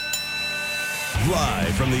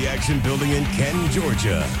Live from the Action Building in Canton,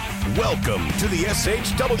 Georgia. Welcome to the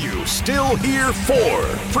SHW Still Here 4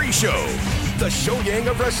 pre-show. The Shoyang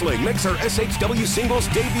of Wrestling makes her SHW singles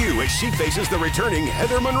debut as she faces the returning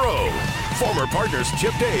Heather Monroe. Former partners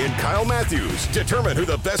Chip Day and Kyle Matthews determine who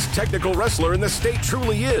the best technical wrestler in the state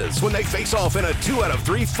truly is when they face off in a 2 out of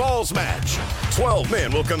 3 falls match. 12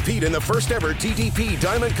 men will compete in the first ever TTP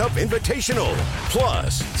Diamond Cup Invitational.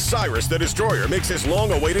 Plus, Cyrus the Destroyer makes his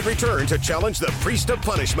long-awaited return to challenge the Priest of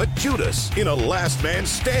Punishment, Judas, in a last man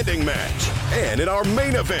standing match. And in our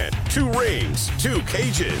main event, 2 rings, 2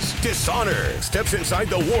 cages, Dishonor steps inside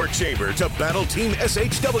the War Chamber to battle Team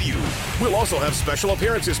SHW. We'll also have special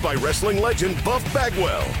appearances by wrestling legend Buff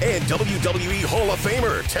Bagwell and WWE Hall of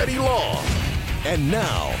Famer Teddy Long. And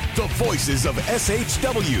now, the voices of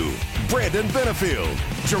SHW, Brandon Benefield,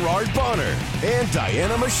 Gerard Bonner, and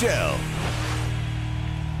Diana Michelle.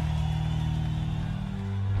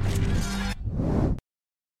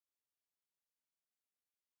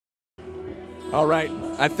 All right.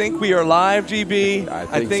 I think we are live, GB.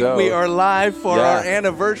 I think so. We are live for our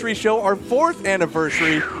anniversary show, our 4th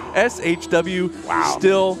anniversary. SHW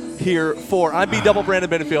Still Here 4. I'm B-Double Brandon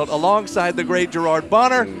Benefield alongside the great Gerard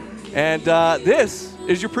Bonner. And this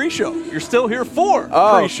is your pre-show. You're Still Here 4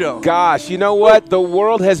 pre-show. Gosh, you know what? The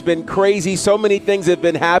world has been crazy. So many things have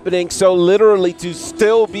been happening. So literally to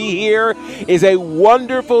still be here is a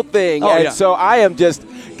wonderful thing. So I am just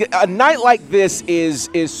 – a night like this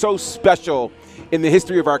is so special in the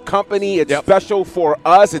history of our company. It's special for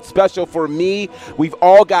us. It's special for me. We've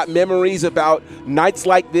all got memories about nights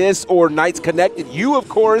like this or nights connected. You, of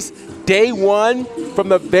course, day one from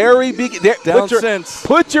the very beginning.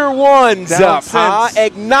 Put your ones up, huh?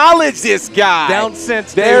 Acknowledge this guy. Down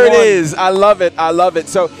since there it is. I love it. I love it.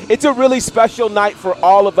 So it's a really special night for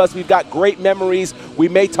all of us. We've got great memories we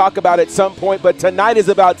may talk about at some point, but tonight is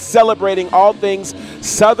about celebrating all things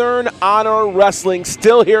Southern Honor Wrestling.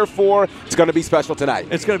 Still Here 4. It's going to be special tonight.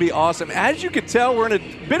 It's going to be awesome. As you can tell, we're in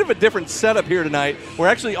a bit of a different setup here tonight. We're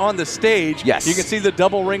actually on the stage. Yes. You can see the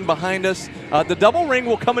double ring behind us. The double ring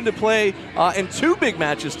will come into play in 2 big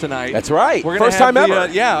matches tonight. That's right. First time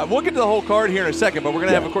ever. We'll get to the whole card here in a second, but we're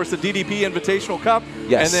going to have, of course, the DDP Invitational Cup.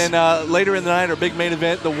 Yes. And then later in the night, our big main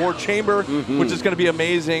event, the War Chamber, which is going to be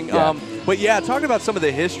amazing. Yeah. But talking about some of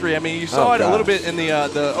the history, I mean, you saw it a little bit in the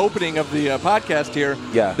opening of the podcast here,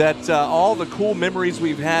 that all the cool memories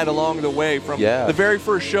we've had along the way from the very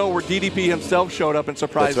first show where DDP himself showed up and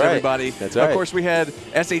surprised everybody. That's right. Of course, we had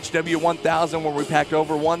SHW 1000 where we packed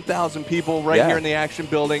over 1,000 people right here in the Action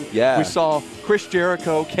Building. Yeah. We saw Chris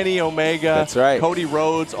Jericho, Kenny Omega, Cody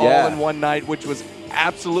Rhodes all in one night, which was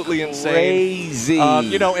absolutely insane. Crazy.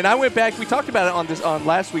 And I went back. We talked about it on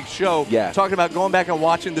last week's show. Talking about going back and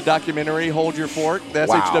watching the documentary "Hold Your Fork," the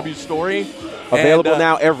SHW story. Available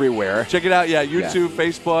now everywhere. Check it out. YouTube,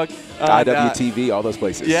 Facebook, IWTV, all those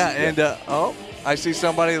places. I see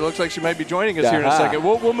somebody that looks like she might be joining us here in a second.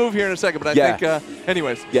 We'll move here in a second, but I think,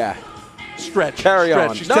 anyways. Stretch. Carry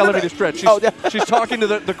on. She's telling me to stretch. She's talking to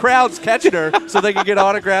the crowd's catching her so they can get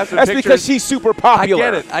autographs and That's pictures. because she's super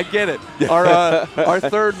popular. I get it. Our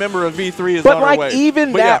third member of V3 is on her way. But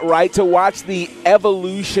even that, right, to watch the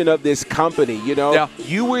evolution of this company,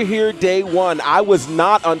 you were here day one. I was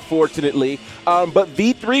not, unfortunately. But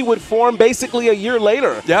V3 would form basically a year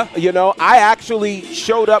later. I actually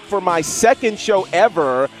showed up for my second show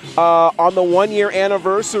ever on the 1-year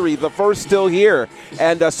anniversary, the first Still Here.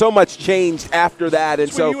 And so much changed after that. And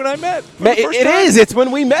when you and I met. It is. It's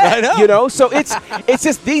when we met. I know. So it's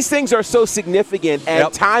just these things are so significant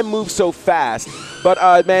and time moves so fast.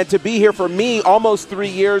 But, man, to be here for me, almost 3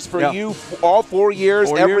 years, for you, all 4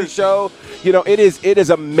 years, every show, it is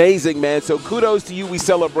amazing, man. So kudos to you. We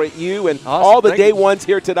celebrate you and all the day ones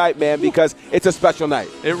here tonight, man, because it's a special night.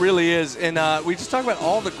 It really is. And we just talk about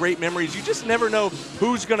all the great memories. You just never know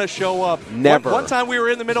who's going to show up. Never. One time we were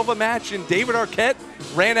in the middle of a match, and David Arquette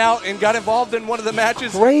ran out and got involved in one of the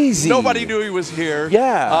matches. Crazy. Nobody knew he was here.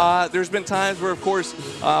 Yeah. There's been times where, of course,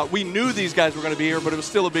 we knew these guys were going to be here, but it was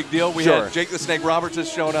still a big deal. We had Jake the Snake Roberts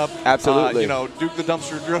has shown up. Absolutely. Duke the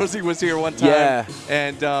Dumpster Drozy was here one time. Yeah.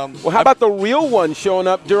 And how about the real one showing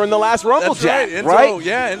up during the last Rumble Jack? Enzo, right?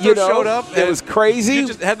 Yeah, Enzo showed up. It was crazy. You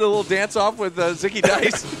just had the little dance off with Zicky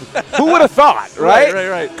Dice. Who would have thought, right?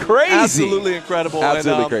 Right. Crazy. Absolutely incredible.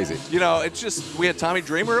 Absolutely crazy. It's just, we had Tommy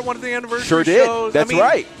Dreamer at one of the anniversary shows. Sure did. That's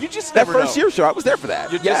right. You just never know. That first year show, I was there for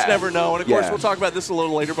that. You just never know. And, of course, we'll talk about this a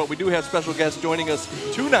little later, but we do have special guests joining us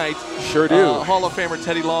tonight. Sure do. Hall of Famer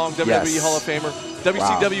Teddy Long, WWE Hall of Famer.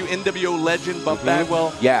 WCW NWO legend Buff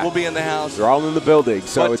Bagwell will be in the house. They're all in the building,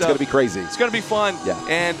 so it's going to be crazy. It's going to be fun. Yeah.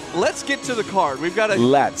 And let's get to the card. We've got a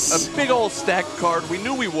big old stacked card. We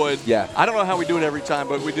knew we would. Yeah. I don't know how we do it every time,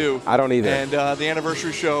 but we do. I don't either. And the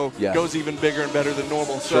anniversary show goes even bigger and better than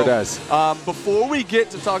normal. Sure does. Before we get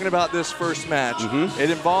to talking about this first match, it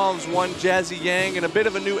involves one Jazzy Yang and a bit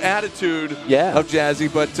of a new attitude of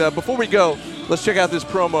Jazzy. But before we go, let's check out this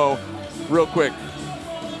promo real quick.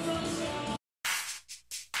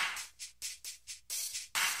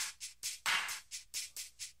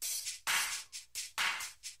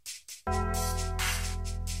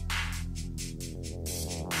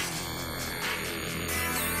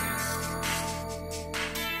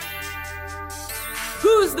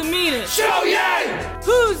 Who's the meanest? Shou Yang!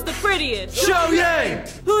 Who's the prettiest? Shou Yang!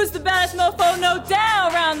 Who's the baddest mofo no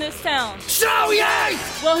doubt around this town? Shou Yang!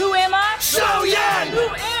 Well, who am I? Shou Yang! Who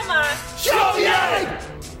am I? Shou Yang!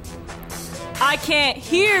 I can't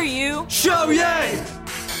hear you. Shou Yang!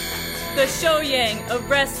 The Shou Yang of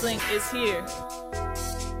wrestling is here.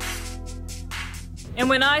 And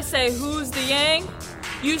when I say who's the Yang,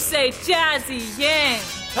 you say Jazzy Yang.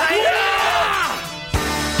 Hi-ya!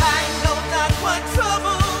 I know not what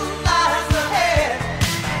trouble lies ahead.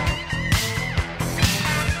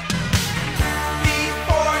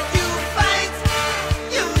 Before you fight,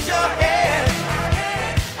 use your head.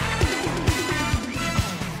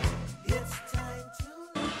 It's time to...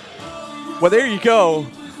 Well, there you go.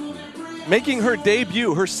 Making her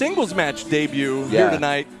debut, her singles match debut here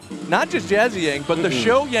tonight. Not just Jazzy Yang, but the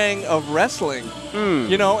Shou Yang of wrestling.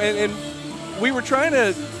 You know, and we were trying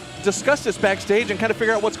to discuss this backstage and kind of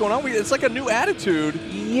figure out what's going on. It's like a new attitude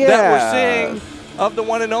that we're seeing of the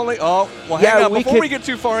one and only. Oh, well, hang on. Before we get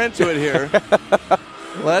too far into it here,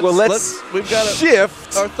 we've got to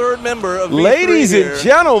shift our third member of V3 ladies here. and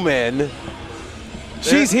gentlemen.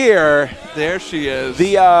 She's here. There she is.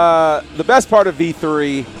 The best part of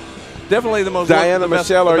V3. Definitely the most Diana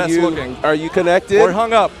Michelle, looking. Are you connected? We're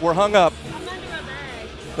hung up. We're hung up.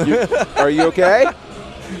 Are you okay?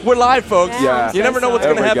 We're live, folks. Yeah. You never know what's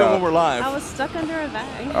going to happen when we're live. I was stuck under a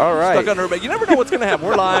bag. All right. Stuck under a bag. You never know what's going to happen.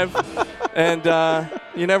 We're live, and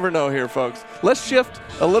you never know here, folks. Let's shift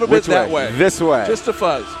a little bit that way. This way. Just a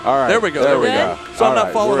fuzz. All right. There we go. There we go. So I'm All not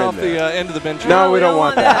right, falling we're in off the there. end of the bench. No, we don't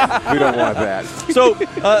want that. We don't want that. So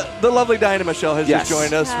the lovely Diana Michelle has just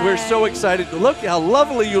joined us. Hi. We're so excited. Look how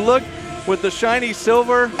lovely you look with the shiny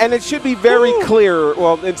silver. And it should be very clear.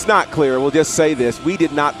 Well, it's not clear. We'll just say this. We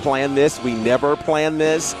did not plan this. We never planned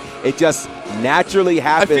this. It just naturally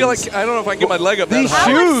happens. I feel like I don't know if I can get my leg up that These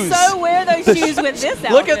high. I would shoes. so wear those shoes with this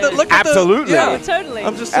outfit. Look at the Absolutely. Yeah, totally.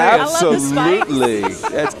 I'm just saying. Absolutely.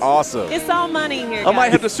 That's awesome. It's all money here, I guys.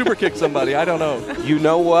 might have to super kick somebody. I don't know. You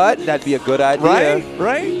know what? That'd be a good idea.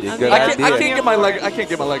 Right? Be a I good mean, I idea. can't get my leg. I can't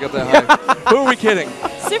get my leg up that high. Who are we kidding?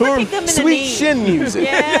 Super kick them in the Sweet knee. shin music.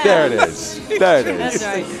 Yeah. There it is. There it is. That's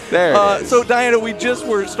right. There it is. So, Diana, we just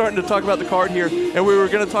were starting to talk about the card here, and we were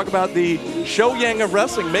going to talk about the Shou Yang of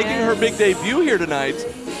wrestling making her big debut here tonight.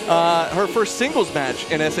 Her first singles match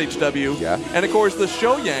in SHW. Yeah. And, of course, the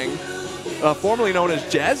Shou Yang, formerly known as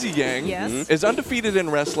Jazzy Yang, Yes. is undefeated in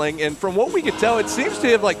wrestling. And from what we could tell, it seems to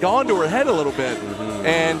have gone to her head a little bit.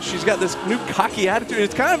 And she's got this new cocky attitude.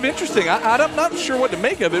 It's kind of interesting. I'm not sure what to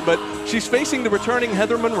make of it, but she's facing the returning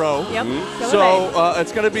Heather Monroe. Yep. So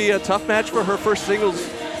it's going to be a tough match for her first singles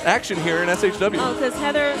action here in SHW. Oh, because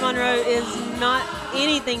Heather Monroe is not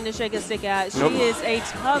anything to shake a stick at. She Nope. is a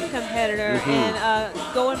tough competitor. And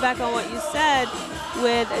going back on what you said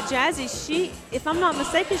with Jazzy, she, if I'm not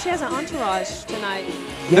mistaken, she has an entourage tonight.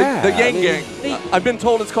 The Yang I Gang. The- I've been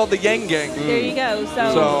told it's called the Yang Gang. There you go.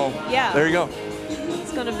 So yeah, there you go.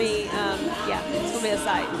 it's going to be, it's going to be a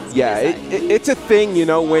sight. It's Yeah, gonna be a sight. it's a thing,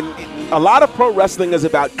 when a lot of pro wrestling is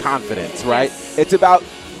about confidence, right? Yes. It's about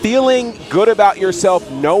feeling good about yourself,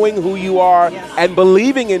 knowing who you are, Yes. and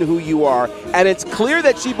believing in who you are. And it's clear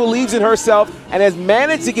that she believes in herself and has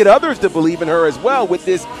managed to get others to believe in her as well with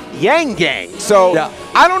this Yang Gang. So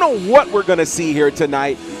I don't know what we're going to see here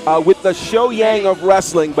tonight with the Shou Yang of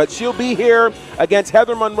wrestling, but she'll be here against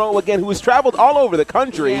Heather Monroe again, who has traveled all over the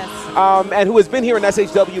country and who has been here in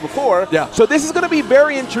SHW before. Yeah. So this is going to be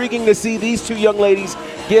very intriguing to see these two young ladies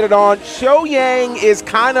get it on. Shou Yang is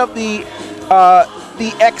kind of the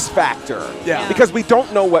X factor. Yeah. Because we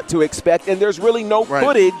don't know what to expect, and there's really no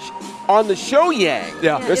footage on the Shou Yang.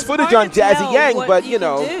 Yeah. There's It's footage hard on to Jazzy tell Yang, what but you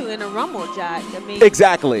know. can do in a Rumble Jack. I mean,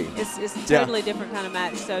 Exactly. It's a totally different kind of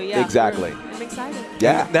match. So yeah, Exactly. I'm excited.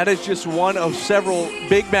 Yeah. That is just one of several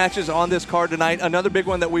big matches on this card tonight. Another big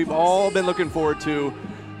one that we've all been looking forward to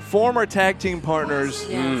former tag team partners.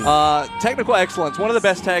 Technical excellence, one of the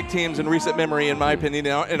best tag teams in recent memory, in my opinion.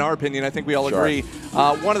 In our opinion, I think we all agree.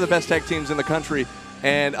 One of the best tag teams in the country.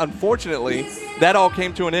 And unfortunately, that all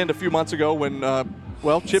came to an end a few months ago when,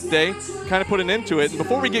 Chip Day kind of put an end to it. And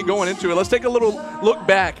before we get going into it, let's take a little look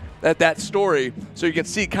back at that story so you can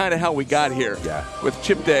see kind of how we got here with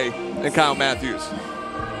Chip Day and Kyle Matthews.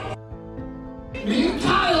 Me and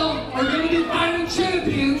Kyle are going to be fighting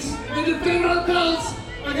champions and defend our belts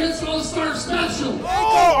against All-Star Special.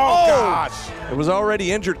 Oh, gosh. It was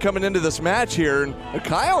already injured coming into this match here. And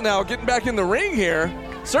Kyle now getting back in the ring here.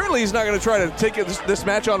 Certainly he's not going to try to take this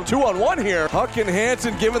match on 2-on-1 here. Huck and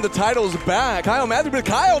Hanson giving the titles back. Kyle Matthews, but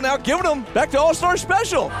Kyle now giving them back to All-Star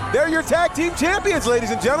Special. They're your tag team champions,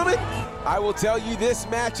 ladies and gentlemen. I will tell you, this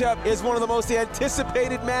matchup is one of the most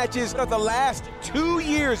anticipated matches of the last 2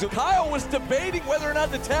 years. Kyle was debating whether or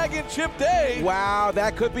not to tag in Chip Day. Wow,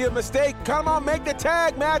 that could be a mistake. Come on, make the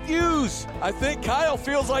tag, Matthews. I think Kyle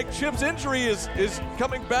feels like Chip's injury is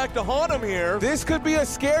coming back to haunt him here. This could be a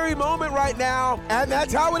scary moment right now, and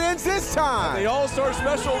that's how it ends this time. And the All-Star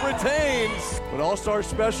Special retains. But All-Star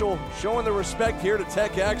Special showing the respect here to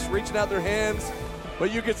Tech X, reaching out their hands.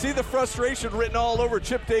 But you can see the frustration written all over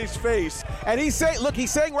Chip Day's face. And he's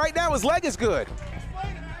saying right now his leg is good.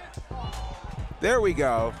 There we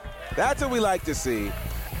go. That's what we like to see.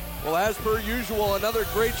 Well, as per usual, another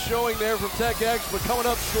great showing there from Tech X, but coming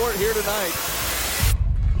up short here tonight.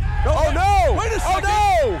 Oh, no! Wait a second!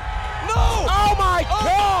 Oh, no! No! Oh, my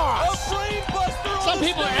gosh! A brain buster on Some the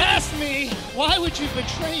people stage. ask me, why would you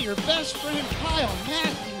betray your best friend Kyle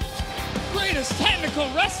Matthews? Greatest technical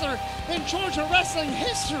wrestler in Georgia wrestling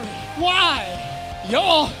history. Why?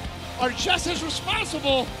 Y'all are just as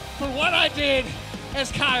responsible for what I did as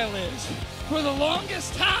Kyle is. For the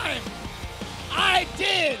longest time, I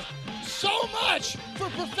did so much for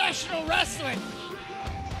professional wrestling.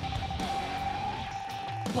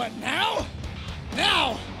 But now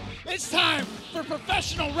it's time for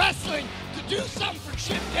professional wrestling to do something for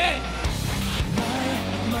Chip Day.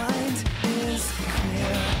 My mind is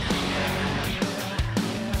clear.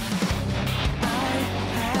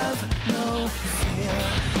 No fear.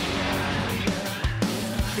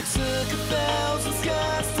 It took 1,000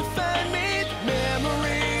 scars to find me.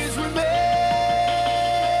 Memories remain.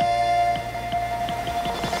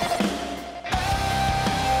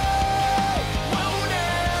 I won't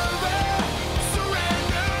ever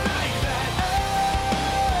surrender like that.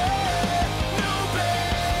 No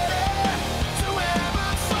better to ever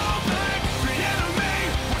fall back. The enemy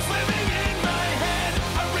was living in my head.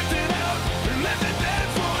 I ripped it out and left it there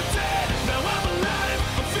for dead. Now I'm alive,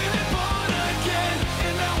 I'm feeling born again,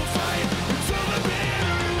 and I will fight until the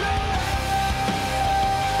bitter end.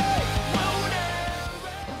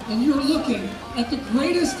 And you're looking at the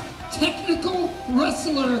greatest technical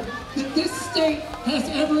wrestler that this state has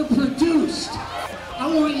ever produced. I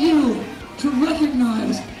want you to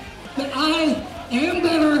recognize that I am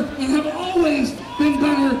better and have always been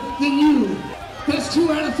better than you. That's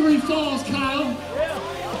 2 out of 3 falls, Kyle.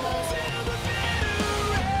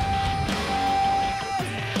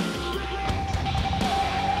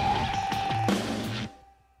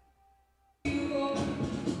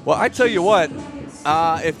 Well, I tell you what,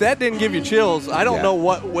 if that didn't give you chills, I don't know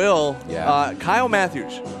what will. Kyle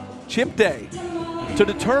Matthews, Chip Day, to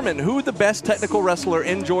determine who the best technical wrestler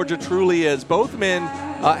in Georgia truly is. Both men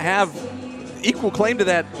have equal claim to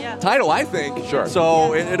that title, I think. Sure.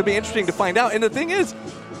 So it'll be interesting to find out. And the thing is,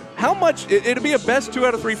 how much it'll be a best 2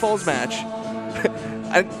 out of 3 falls match.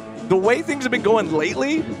 And the way things have been going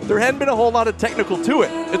lately, there hadn't been a whole lot of technical to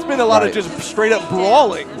it. It's been a lot of just straight up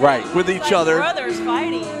brawling with each other. Brothers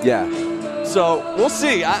fighting. Yeah. So we'll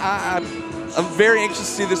see. I'm very anxious to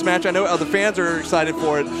see this match. I know the fans are excited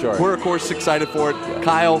for it. Sure. We're, of course, excited for it. Yeah.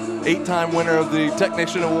 Kyle, 8-time winner of the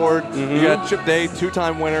Technician Award. Mm-hmm. You got Chip Day,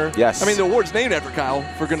 2-time winner. Yes. I mean, the award's named after Kyle,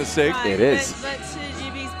 for goodness sake. Right, it is. But to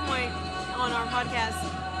GB's point on our podcast,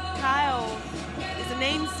 Kyle is a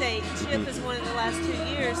namesake. Chip has won it the last 2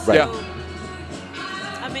 years. Right. So,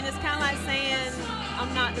 I mean, it's kind of like saying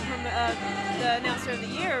I'm not the announcer of the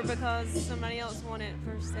year because somebody else won it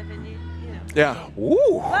for 7 years. Yeah.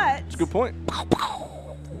 Ooh. But That's a good point.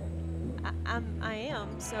 I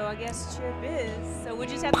am, so I guess Chip is. So we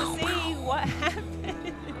just have to see what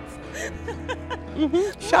happens.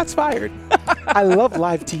 Shots fired. I love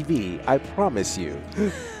live TV, I promise you.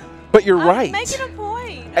 But you're right. Making a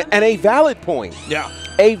point. And a valid point. Yeah.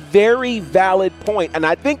 A very valid point. And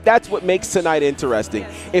I think that's what makes tonight interesting.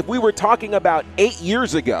 Yes. If we were talking about 8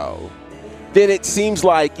 years ago, then it seems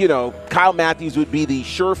like, Kyle Matthews would be the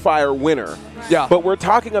surefire winner. Yeah. But we're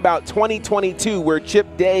talking about 2022 where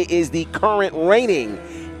Chip Day is the current reigning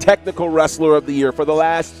Technical Wrestler of the Year for the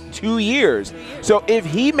last 2 years. So if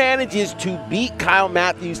he manages to beat Kyle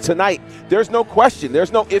Matthews tonight, there's no question.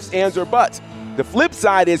 There's no ifs, ands, or buts. The flip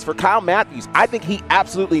side is for Kyle Matthews, I think he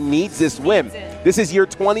absolutely needs this win. This is year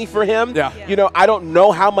 20 for him. Yeah. You know, I don't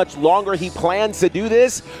know how much longer he plans to do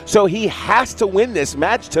this, so he has to win this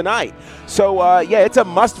match tonight. So, yeah, it's a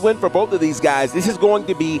must-win for both of these guys. This is going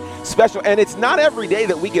to be special, and it's not every day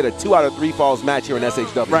that we get a 2 out of 3 falls match here in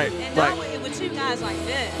SHW. Right, And right. not with two guys like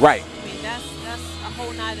this. Right. I mean, that's a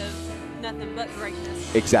whole night of nothing but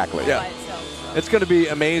greatness. Exactly. Yeah. By itself, so. It's going to be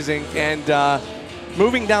amazing. And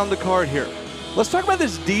moving down the card here, let's talk about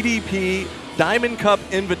this DDP Diamond Cup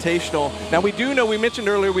Invitational. Now, we do know, we mentioned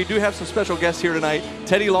earlier, we do have some special guests here tonight.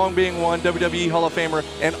 Teddy Long being one, WWE Hall of Famer,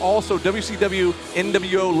 and also WCW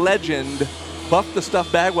NWO legend Buff the Stuff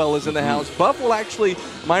Bagwell is in the house. Buff will actually,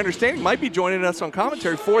 my understanding, might be joining us on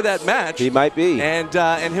commentary for that match. He might be.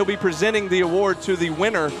 And he'll be presenting the award to the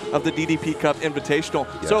winner of the DDP Cup Invitational.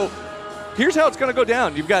 Yes. So here's how it's going to go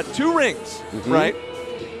down. You've got 2 rings, right?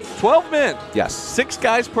 12 men. Yes. 6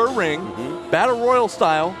 guys per ring. Battle Royal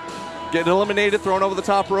style. Get eliminated, thrown over the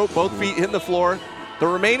top rope, both feet hitting the floor. The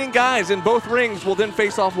remaining guys in both rings will then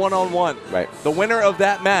face off one-on-one. Right. The winner of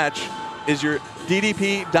that match is your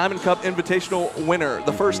DDP Diamond Cup Invitational winner,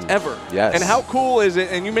 the first ever. Yes. And how cool is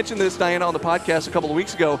it, and you mentioned this, Diana, on the podcast a couple of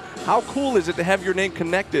weeks ago, how cool is it to have your name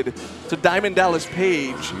connected to Diamond Dallas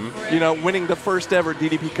Page, you know, winning the first ever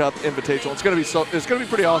DDP Cup Invitational. It's going to be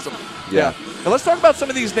pretty awesome. Yeah. And let's talk about some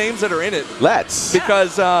of these names that are in it. Let's.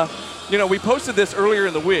 Because, you know, we posted this earlier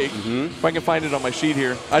in the week. If I can find it on my sheet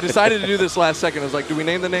here. I decided to do this last second. I was like, do we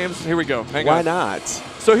name the names? Here we go. Hang Why on. not?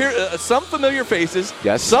 So here, some familiar faces.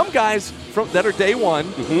 Yes. Some guys that are day one,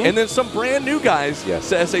 and then some brand new guys Yes.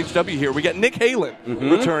 to SHW here. We got Nick Halen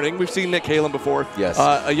returning. We've seen Nick Halen before. Yes.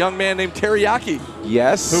 A young man named Teriyaki,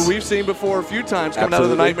 Yes. who we've seen before a few times coming out of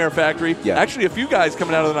the Absolutely. Nightmare Factory. Yeah. Actually, a few guys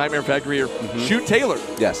coming out of the Nightmare Factory here. Shoot Taylor.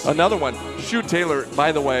 Yes. Another one. Shoot Taylor,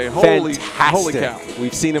 by the way. Holy Fantastic. cow.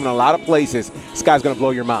 We've seen him in a lot of places. This guy's going to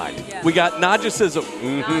blow your mind. Yeah. We got Naja Sizzle.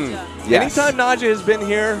 Naja. Yes. Anytime Naja has been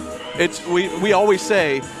here, we always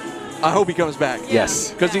say, I hope he comes back. Yes.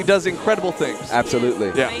 Because he does incredible things.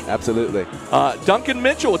 Absolutely. Yeah. Absolutely. Duncan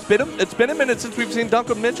Mitchell. It's been a minute since we've seen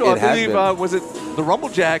Duncan Mitchell. It I has believe been. was it the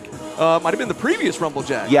Rumblejack? Might have been the previous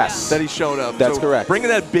Rumblejack. Yes. That he showed up. That's So correct. Bringing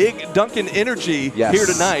that big Duncan energy Yes. here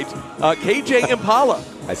tonight. KJ Impala.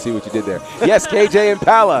 I see what you did there. Yes, KJ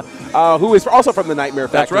Impala, who is also from the Nightmare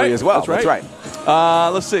Factory That's right. as well. That's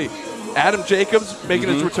right. Let's see. Adam Jacobs making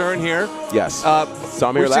his return here. Yes. Saw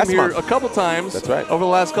him here We've last seen him month. here a couple times. That's right. Over the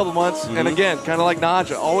last couple months. And again, kind of like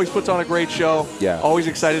Naja, always puts on a great show. Yeah. Always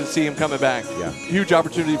excited to see him coming back. Yeah. Huge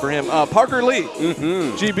opportunity for him. Parker Lee.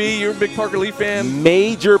 GB, you're a big Parker Lee fan.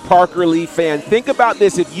 Major Parker Lee fan. Think about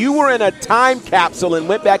this. If you were in a time capsule and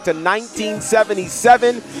went back to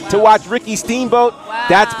 1977 to watch Ricky Steamboat,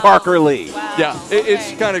 that's Parker Lee. Yeah,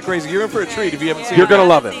 it's kind of crazy. You're in for a treat if you haven't seen You're him. going to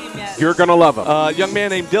love him. You're going to love him. Young man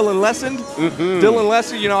named Dylan Lesson. Dylan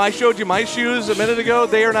Lesson, you know, I showed you my shoes a minute ago.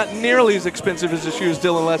 They are not nearly as expensive as the shoes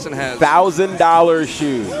Dylan Lesson has. $1,000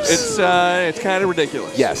 shoes. It's kind of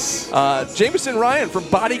ridiculous. Yes. Jameson Ryan from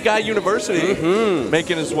Body Guy University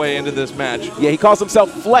making his way into this match. Yeah, he calls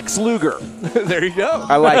himself Flex Luger. There you go.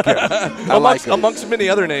 I like him. I like him. Amongst many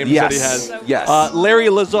other names that he has. Yes. Larry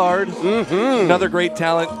Lazard, another great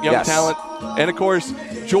talent, young Yes. talent. And, of course,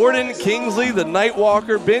 Jordan Kingsley, the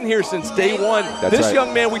Nightwalker, been here since day one. That's this right.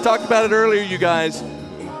 young man, we talked about it earlier, you guys.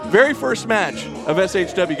 Very first match of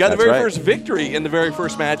SHW. Got the very right. first victory in the very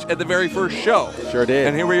first match at the very first show. Sure did.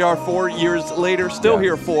 And here we are 4 years later, still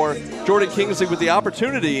here for Jordan Kingsley with the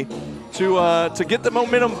opportunity to get the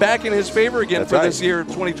momentum back in his favor again That's for right. this year,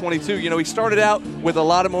 2022. You know, he started out with a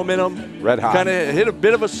lot of momentum. Red hot. Kind of hit a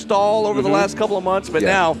bit of a stall over the last couple of months, but Yeah.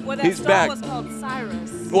 now Well, that he's star back. was called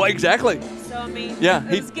Cyrus. Well, exactly. So, I mean, Yeah,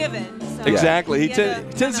 it was given. So Exactly. He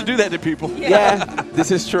had tends to do that to people. Yeah,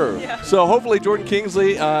 this is true. So hopefully Jordan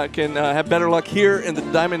Kingsley can have better luck here in the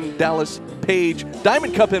Diamond Dallas Page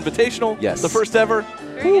Diamond Cup Invitational. Yes. The first ever.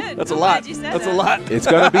 Very good. That's a I'm lot. glad you said That's a that. lot. It's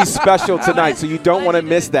going to be special tonight, so you don't want to Glad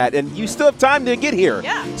you miss did. that. And you still have time to get here.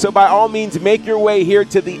 Yeah. So by all means, make your way here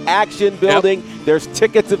to the Action Building. There's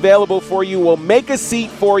tickets available for you. We'll make a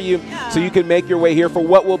seat for you so you can make your way here for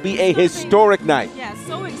what will be a historic night. Yeah,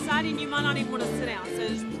 so exciting you might not even want to sit down. So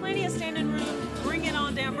there's plenty of standing room. Bring it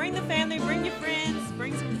on down. Bring the family. Bring your friends.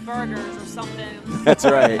 Bring some burgers or something. That's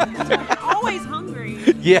right. You're always hungry.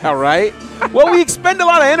 Yeah, right? Well, we expend a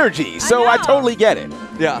lot of energy, so I know. totally get it.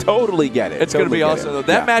 Yeah. Totally get it. It's going to Totally be get awesome, it. though.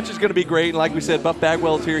 That Yeah. match is going to be great. And like we said, Buff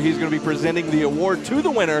Bagwell's here. He's going to be presenting the award to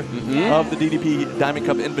the winner of the DDP Diamond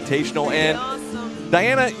Cup Invitational. And Awesome.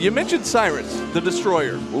 Diana, you mentioned Cyrus, the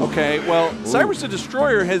Destroyer. Okay, well, Cyrus the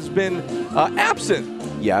Destroyer has been absent.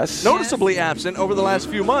 Yes. Noticeably absent over the last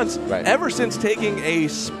few months, ever since taking a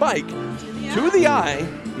spike to the eye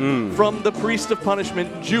from the Priest of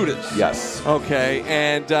Punishment, Judas. Yes. Okay,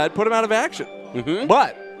 and it put him out of action.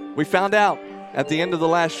 But we found out at the end of the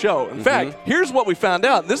last show. In fact, here's what we found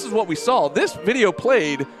out. This is what we saw. This video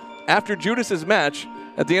played after Judas's match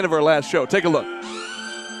at the end of our last show. Take a look.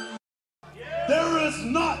 There is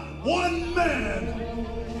not one man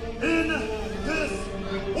in this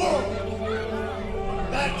world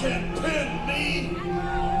that can pin me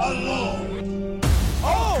alone.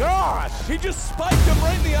 Oh, gosh! He just spiked him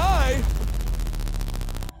right in the eye.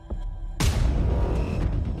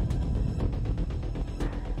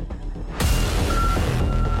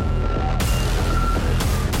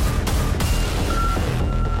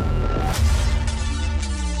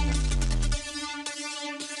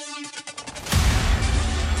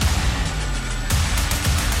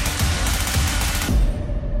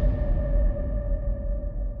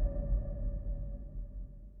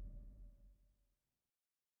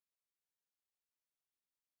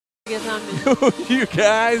 You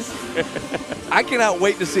guys, I cannot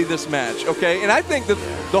wait to see this match, okay? And I think that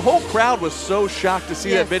the whole crowd was so shocked to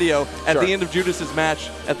see that video at the end of Judas's match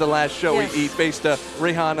at the last show. He faced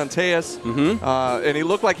Rehan Antaeus, and he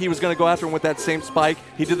looked like he was going to go after him with that same spike.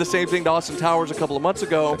 He did the same thing to Austin Towers a couple of months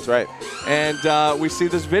ago. That's right. And we see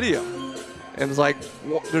this video, and it's like,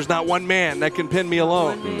 there's not one man that can pin me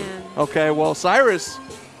alone. Okay, well, Cyrus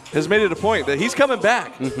has made it a point that he's coming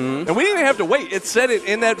back. And we didn't even have to wait. It said it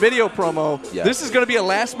in that video promo. This is going to be a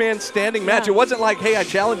last man standing match. It wasn't like, hey, I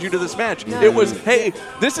challenge you to this match. It was, hey,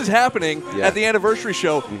 this is happening at the anniversary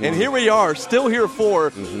show. And here we are, still here for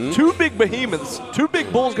two big behemoths, two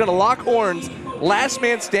big bulls going to lock horns. Last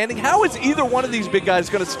man standing. How is either one of these big guys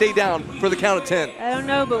going to stay down for the count of 10? I don't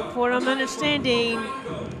know, but what I'm understanding,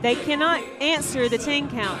 they cannot answer the 10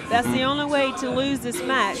 count. That's the only way to lose this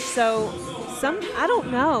match. So I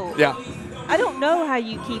don't know. Yeah. I don't know how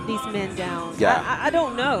you keep these men down. Yeah. I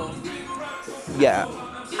don't know. Yeah.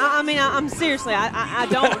 I mean, I'm seriously, I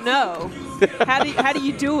don't know. How do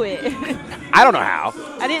you do it? I don't know how.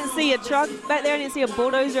 I didn't see a truck back there. I didn't see a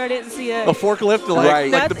bulldozer. I didn't see a forklift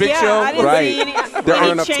like the Big Show. I didn't see any, there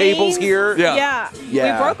aren't enough chains. tables here. Yeah.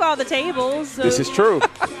 We broke all the tables. So. This is true.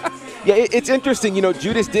 Yeah, it's interesting. You know,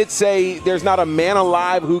 Judas did say there's not a man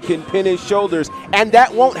alive who can pin his shoulders, and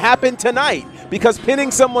that won't happen tonight because pinning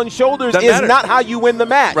someone's shoulders is not how you win the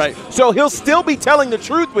match. Right. So he'll still be telling the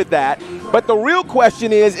truth with that. But the real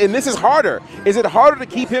question is, and this is harder, is it harder to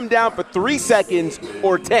keep him down for 3 seconds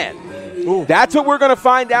or 10? Ooh. That's what we're going to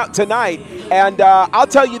find out tonight. And I'll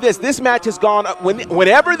tell you this match has gone,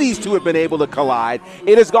 whenever these two have been able to collide,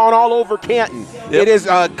 it has gone all over Canton. It has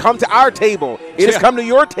come to our table. It has come to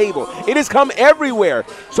your table. It has come everywhere.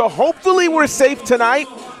 So hopefully we're safe tonight.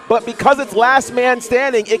 But because it's last man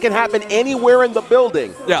standing, it can happen anywhere in the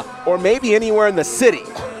building. Yeah. Or maybe anywhere in the city.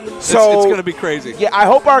 So it's going to be crazy. Yeah, I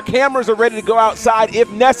hope our cameras are ready to go outside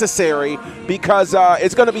if necessary because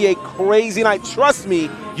it's going to be a crazy night. Trust me,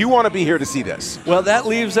 you want to be here to see this. Well, that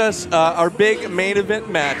leaves us our big main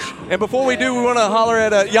event match. And before we do, we want to holler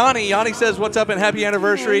at Yanni. Yanni says, what's up and happy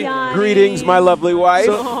anniversary. Hey, greetings, my lovely wife.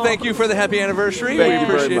 So thank you for the happy anniversary. Thank we you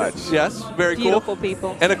appreciate very much. It. Yes, very Beautiful cool.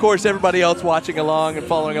 people. And, of course, everybody else watching along and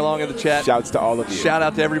following along in the chat. Shouts to all of you. Shout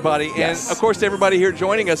out to everybody. Yes. And, of course, to everybody here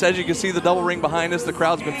joining us. As you can see, the double ring behind us. The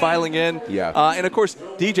crowd's been filing in. Yeah. And, of course,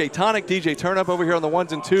 DJ Tonic, DJ Turn Up over here on the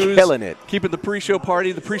ones and twos. Killing it. Keeping the pre-show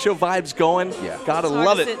party, the pre-show vibes going. Yeah. Gotta It's hard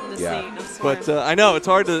love to it. sit in the seat, I swear. But I know, it's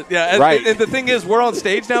hard to, Right. And the thing is, we're on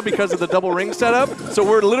stage now because of the double ring setup, so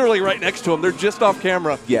we're literally right next to them. They're just off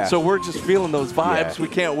camera. Yeah. So we're just feeling those vibes. Yeah. We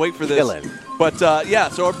can't wait for this. Killing. But,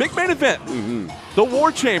 so our big main event, the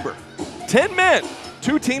War Chamber. 10 men,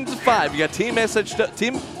 2 teams of 5. You got Team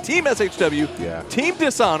SHW, Team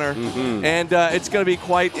Dishonor, and it's going to be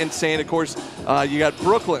quite insane. Of course, you got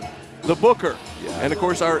Brooklyn, the Booker, and, of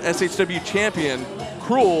course, our SHW champion,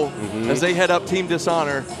 Cruel, as they head up Team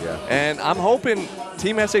Dishonor. Yeah. And I'm hoping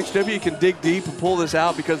Team SHW can dig deep and pull this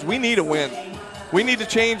out because we need a win. We need to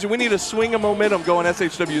change. We need to swing a momentum going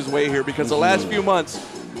SHW's way here because the last few months,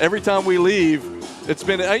 every time we leave, it's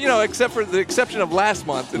been except for the exception of last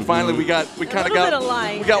month, and finally we got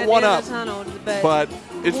one up, but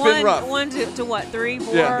it's been rough. 1 to what, 3,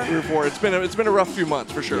 4? Yeah, 3 or 4. It's been a rough few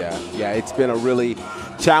months for sure. Yeah, it's been a really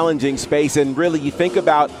challenging space, and really you think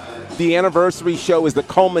about the anniversary show is the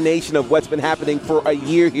culmination of what's been happening for a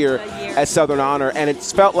year here at Southern Honor, and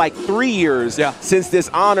it's felt like 3 years since this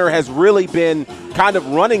honor has really been kind of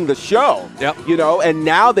running the show. You know, and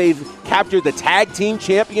now they've captured the tag team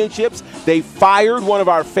championships. They fired one of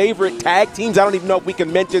our favorite tag teams. I don't even know if we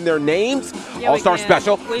can mention their names. All-Star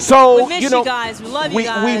Special. We miss you know, you guys. We love you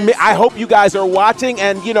guys. I hope you guys are watching,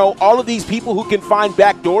 and you know, all of these people who can find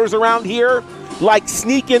back doors around here, like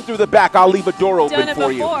sneak in through the back. I'll leave a door open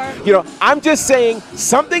for you. You know, I'm just saying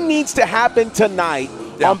something needs to happen tonight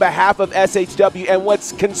on behalf of SHW. And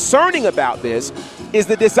what's concerning about this is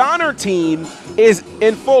the Dishonor team is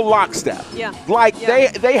in full lockstep.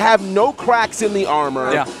 They have no cracks in the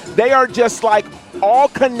armor. They are just like all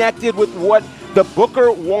connected with what the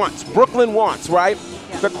Booker wants, Brooklyn wants, right?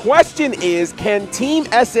 The question is, can Team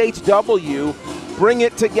SHW bring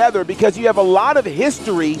it together? Because you have a lot of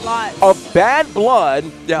history of bad blood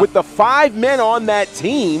with the 5 men on that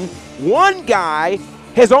team. One guy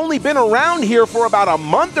has only been around here for about a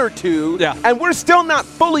month or two, and we're still not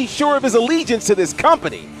fully sure of his allegiance to this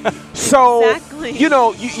company. So, you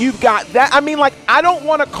know, you've got that. I mean, like, I don't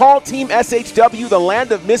want to call Team SHW the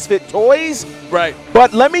land of misfit toys. Right.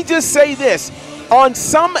 But let me just say this. On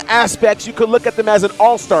some aspects, you could look at them as an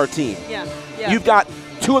all-star team. You've got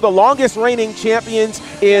 2 of the longest reigning champions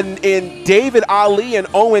in David Ali and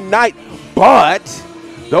Owen Knight. But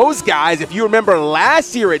those guys, if you remember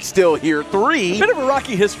last year at Still Here 3. A bit of a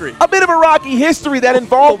rocky history. A bit of a rocky history that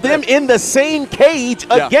involved them in the same cage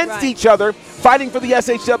against each other, fighting for the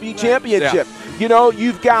SHW championship. You know,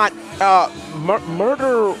 you've got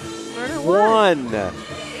Murder One.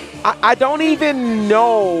 I don't even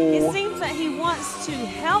know. It seems that he wants to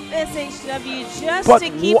help SHW just to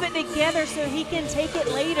keep it together so he can take it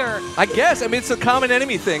later. I guess. I mean, it's a common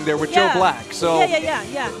enemy thing there with Joe Black. So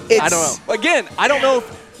I don't know. Again, I don't know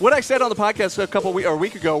if what I said on the podcast a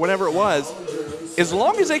week ago, whenever it was, as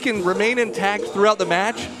long as they can remain intact throughout the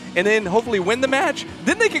match and then hopefully win the match,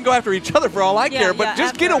 then they can go after each other for all I care. But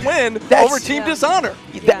just get a win over Team Dishonor.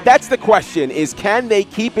 That's the question, is can they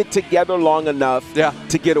keep it together long enough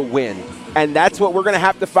to get a win? And that's what we're going to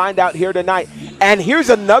have to find out here tonight. And here's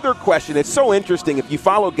another question. It's so interesting. If you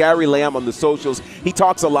follow Gary Lamb on the socials, he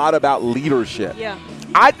talks a lot about leadership.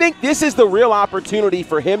 I think this is the real opportunity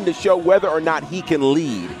for him to show whether or not he can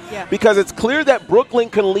lead. Because it's clear that Brooklyn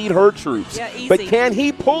can lead her troops. But can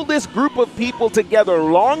he pull this group of people together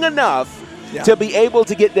long enough to be able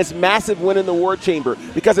to get this massive win in the War Chamber?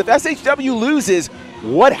 Because if SHW loses,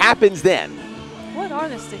 what happens then? What are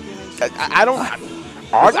the stipulations? I don't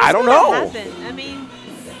know. Happen? I mean,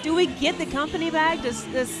 do we get the company back? Does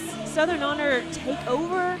Southern Honor take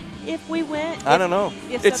over if we win? I don't know.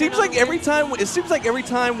 It seems like every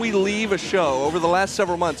time we leave a show over the last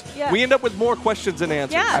several months, we end up with more questions than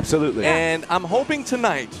answers. Absolutely. And I'm hoping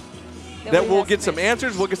tonight that we'll get some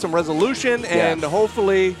answers, we'll get some resolution, and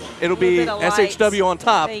hopefully it'll be SHW on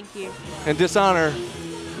top. Thank you. And Dishonor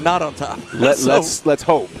not on top. Let's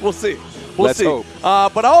hope. We'll see. Let's hope.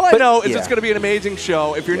 But all I know is it's going to be an amazing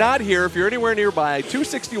show. If you're not here, if you're anywhere nearby,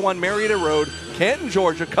 261 Marietta Road, Canton,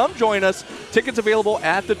 Georgia, come join us. Tickets available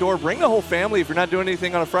at the door. Bring the whole family if you're not doing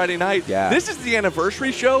anything on a Friday night. This is the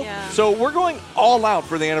anniversary show, so we're going all out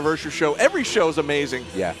for the anniversary show. Every show is amazing,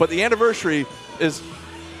 but the anniversary is,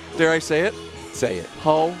 dare I say it? Say it.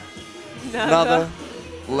 Another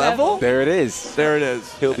level? There it is. There it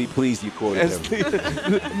is. He'll be pleased you quoted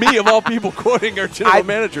him. Me, of all people, quoting our general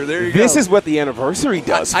manager. There you go. This is what the anniversary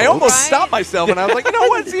does, I almost stopped myself, and I was like, you know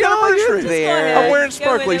what? It's the anniversary. There. I'm wearing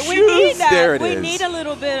sparkly shoes. We need that. There it we is. need a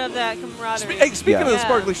little bit of that camaraderie. Hey, speaking of the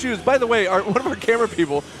sparkly shoes, by the way, one of our camera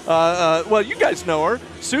people, well, you guys know her,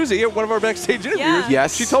 Susie, at one of our backstage interviews.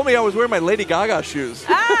 Yes. She told me I was wearing my Lady Gaga shoes.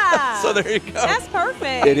 So there you go. That's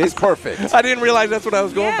perfect. It is perfect. I didn't realize that's what I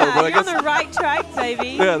was going for, but I you're guess on the right track,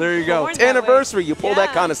 baby. Yeah, there you go. Anniversary, you pull that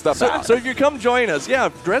kind of stuff out. So if you come join us,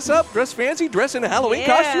 dress up, dress fancy, dress in a Halloween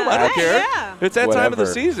costume. I don't care. It's that time of the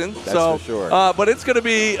season. That's for sure. But it's going to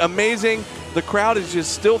be amazing. The crowd is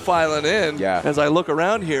just still filing in as I look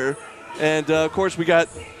around here. And, of course, we got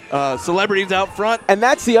celebrities out front. And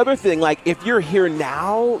that's the other thing. Like, if you're here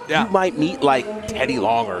now, you might meet, like, Teddy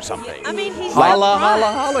Long or something. I mean, he's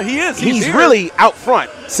holla. He is. He's really out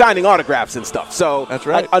front signing autographs and stuff. So that's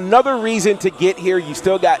right. Another reason to get here. You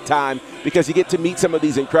still got time because you get to meet some of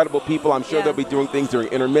these incredible people. I'm sure they'll be doing things during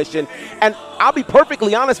intermission. And I'll be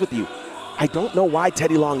perfectly honest with you. I don't know why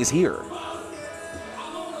Teddy Long is here.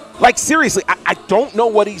 Like, seriously, I don't know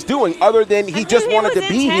what he's doing other than he just wanted to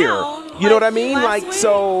be here. You know what I mean? Like,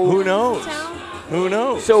 so who knows? Who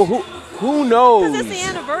knows? So who knows? Because it's the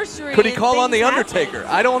anniversary. Could he call on the Undertaker?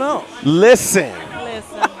 I don't know. Listen.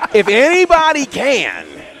 If anybody can,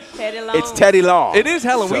 Teddy Long. It's Teddy Long. It is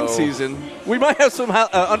Halloween So- season. We might have some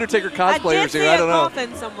Undertaker I cosplayers did see here. I don't a know.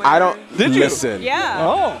 coffin somewhere. I don't. Did you? Listen. Yeah.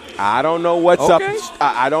 Oh. I don't know what's Okay. up.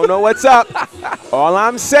 I don't know what's up. All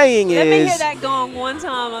I'm saying Let me is hear that gong one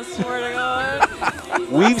time, I swear to God.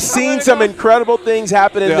 we've seen some incredible things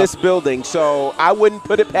happen in Yeah. this building, so I wouldn't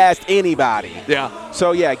put it past anybody. Yeah.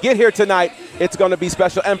 So, yeah, get here tonight. It's going to be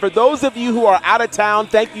special. And for those of you who are out of town,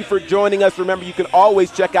 thank you for joining us. Remember, you can always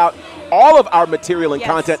check out all of our material and Yes.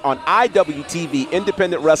 content on IWTV,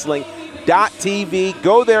 Independent Wrestling. TV.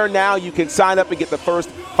 Go there now. You can sign up and get the first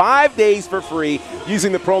 5 days for free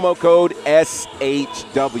using the promo code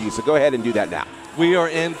SHW. So go ahead and do that now. We are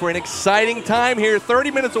in for an exciting time here.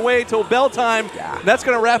 30 minutes away till bell time. Yeah. That's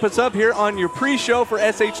going to wrap us up here on your pre-show for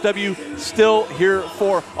SHW. Still here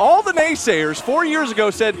for all the naysayers 4 years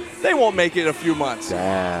ago said they won't make it a few months,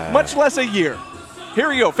 much less a year. Here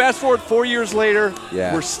we go. Fast forward 4 years later.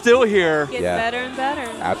 Yeah. We're still here. Gets Yeah. better and better.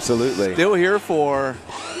 Absolutely. Still here for,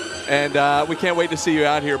 and we can't wait to see you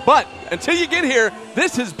out here. But until you get here,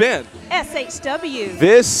 this has been. SHW.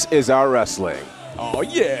 This is our wrestling. Oh,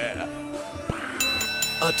 yeah.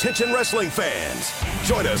 Attention wrestling fans.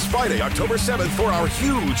 Join us Friday, October 7th for our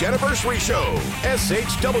huge anniversary show.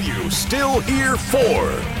 SHW Still Here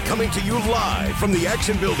 4. Coming to you live from the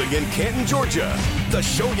Action Building in Canton, Georgia. The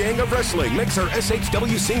Show Yang of Wrestling makes her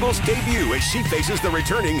SHW singles debut as she faces the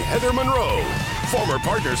returning Heather Monroe. Former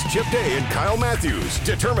partners Chip Day and Kyle Matthews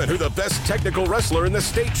determine who the best technical wrestler in the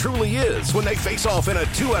state truly is when they face off in a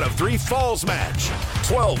 2 out of 3 falls match.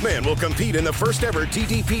 12 men will compete in the first ever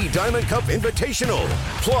DDP Diamond Cup Invitational.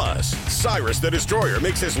 Plus, Cyrus the Destroyer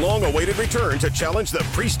makes his long-awaited return to challenge the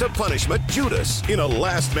Priest of Punishment, Judas, in a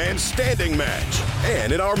last man standing match.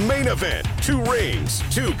 And in our main event, 2 rings,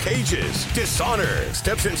 2 cages, Dishonor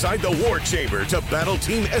steps inside the War Chamber to battle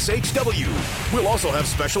Team SHW. We'll also have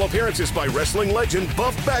special appearances by wrestling legend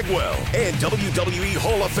Buff Bagwell and WWE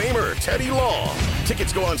Hall of Famer Teddy Long.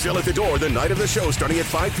 Tickets go on sale at the door the night of the show starting at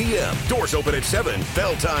 5 p.m. Doors open at 7,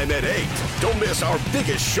 bell time at 8. Don't miss our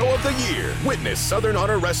biggest show of the year. Witness Southern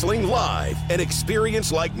Honor Wrestling live, an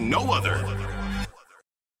experience like no other.